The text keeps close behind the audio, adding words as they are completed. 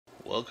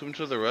Welcome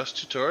to the Rust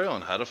tutorial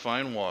on how to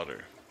find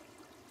water.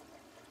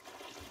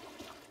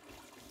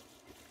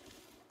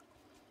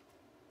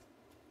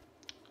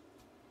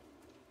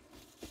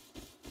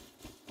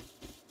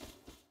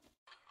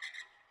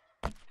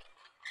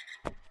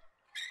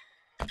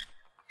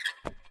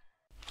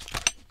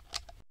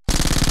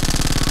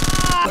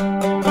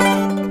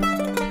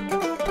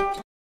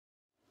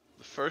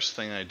 The first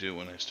thing I do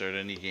when I start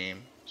any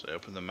game is I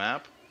open the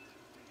map,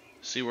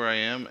 see where I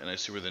am, and I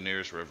see where the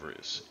nearest river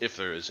is, if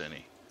there is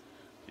any.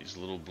 These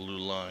little blue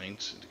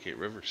lines indicate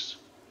rivers.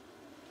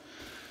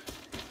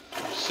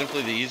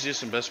 Simply the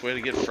easiest and best way to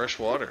get fresh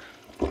water.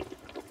 On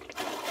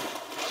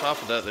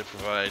top of that, they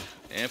provide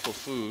ample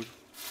food,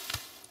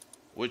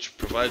 which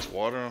provides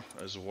water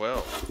as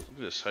well. Look at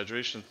this,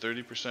 hydration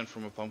 30%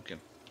 from a pumpkin.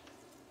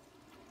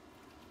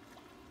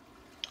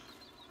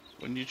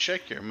 When you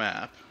check your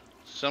map,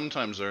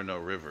 sometimes there are no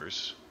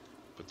rivers,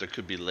 but there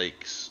could be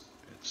lakes.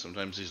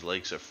 Sometimes these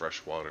lakes have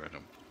fresh water in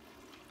them.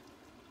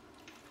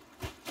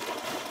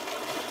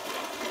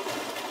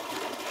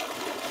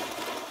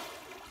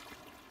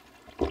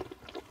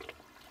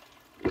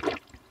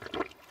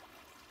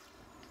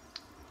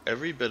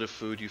 Every bit of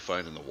food you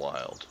find in the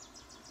wild,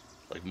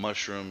 like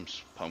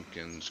mushrooms,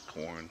 pumpkins,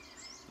 corn,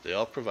 they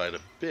all provide a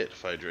bit of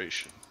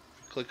hydration.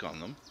 If you click on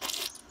them,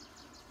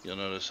 you'll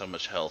notice how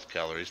much health,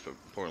 calories, but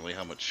importantly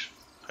how much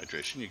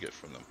hydration you get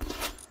from them.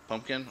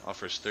 Pumpkin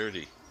offers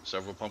 30.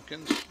 Several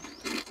pumpkins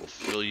will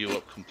fill you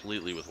up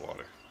completely with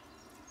water.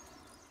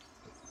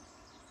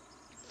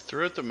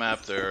 Throughout the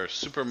map there are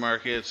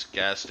supermarkets,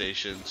 gas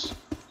stations.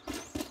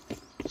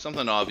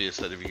 Something obvious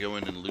that if you go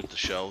in and loot the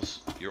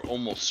shelves, you're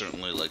almost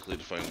certainly likely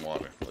to find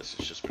water, unless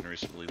it's just been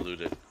recently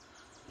looted.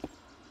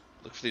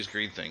 Look for these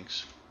green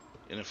things.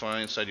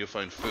 Inside you'll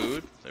find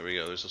food. There we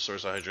go, there's a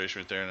source of hydration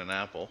right there in an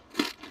apple.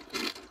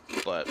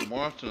 But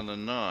more often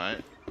than not,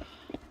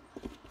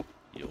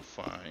 you'll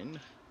find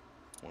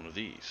one of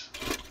these.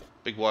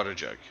 Big water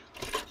jug.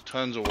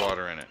 Tons of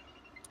water in it.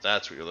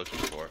 That's what you're looking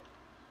for.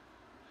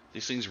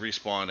 These things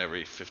respawn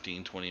every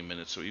 15-20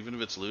 minutes, so even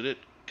if it's looted,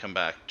 come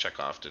back, check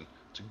often.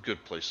 It's a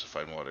good place to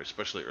find water,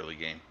 especially early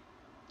game.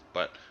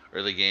 But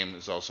early game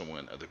is also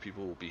when other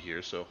people will be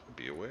here, so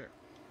be aware.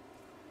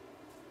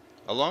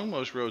 Along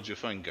most roads you'll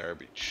find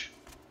garbage.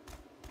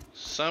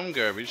 Some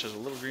garbage has a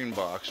little green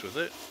box with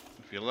it.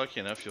 If you're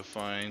lucky enough, you'll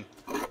find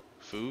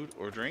food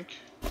or drink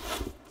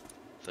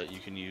that you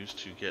can use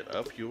to get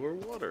up your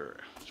water,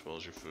 as well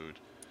as your food.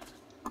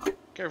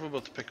 Careful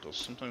about the pickles,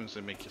 sometimes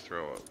they make you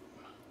throw up.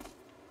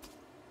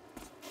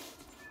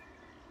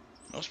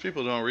 Most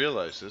people don't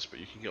realize this, but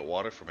you can get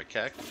water from a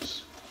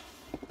cactus.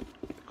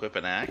 Equip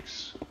an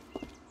axe.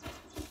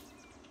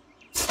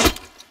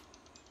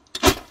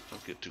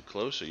 Don't get too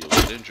close or you'll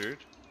get injured.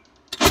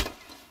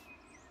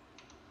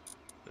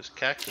 This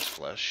cactus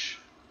flesh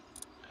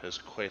has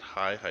quite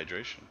high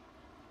hydration.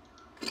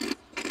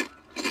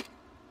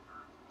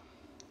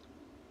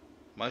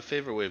 My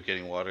favorite way of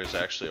getting water is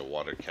actually a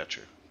water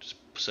catcher. Just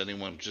setting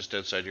one just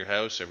outside your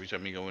house. Every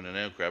time you go in and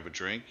out, grab a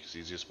drink. It's the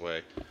easiest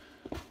way.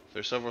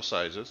 There's several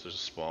sizes. There's a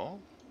small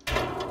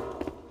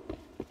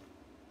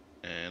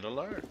and a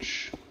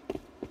large.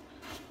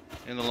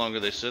 And the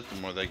longer they sit, the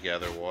more they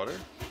gather water.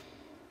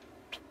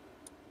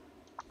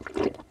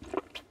 You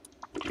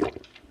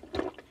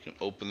can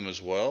open them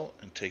as well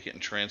and take it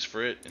and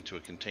transfer it into a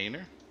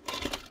container.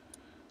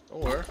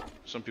 Or,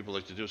 some people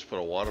like to do is put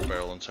a water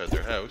barrel inside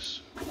their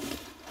house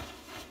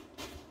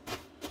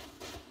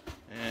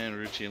and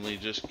routinely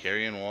just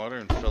carry in water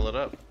and fill it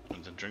up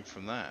and then drink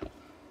from that.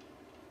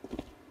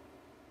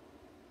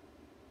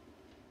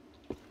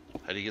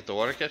 How do you get the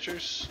water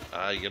catchers?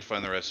 You gotta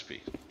find the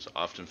recipe. It's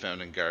often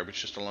found in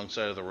garbage just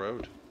alongside of the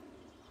road.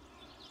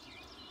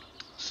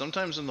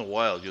 Sometimes in the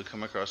wild you'll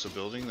come across a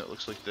building that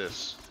looks like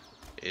this.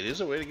 It is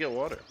a way to get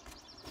water.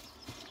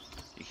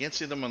 You can't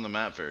see them on the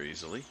map very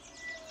easily.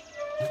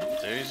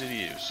 They're easy to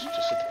use.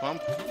 Just at the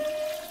pump.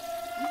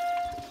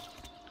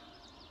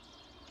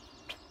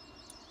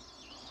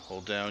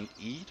 Hold down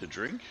E to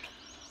drink.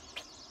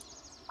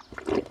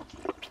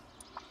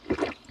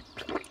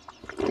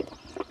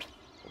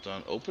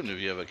 On open if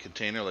you have a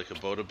container like a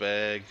Boda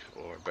bag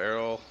or a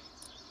barrel,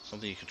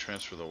 something you can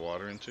transfer the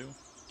water into.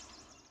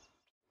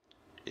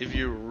 If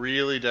you're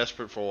really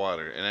desperate for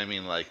water, and I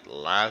mean like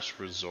last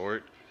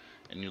resort,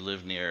 and you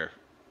live near,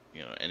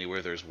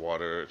 anywhere there's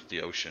water,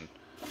 the ocean,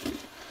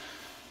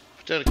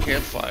 put down a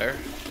campfire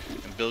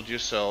and build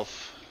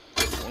yourself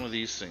one of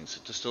these things.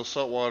 It distills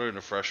salt water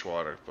into fresh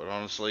water, but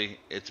honestly,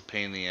 it's a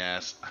pain in the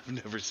ass. I've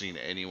never seen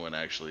anyone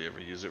actually ever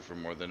use it for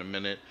more than a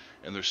minute,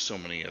 and there's so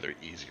many other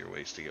easier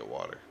ways to get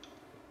water.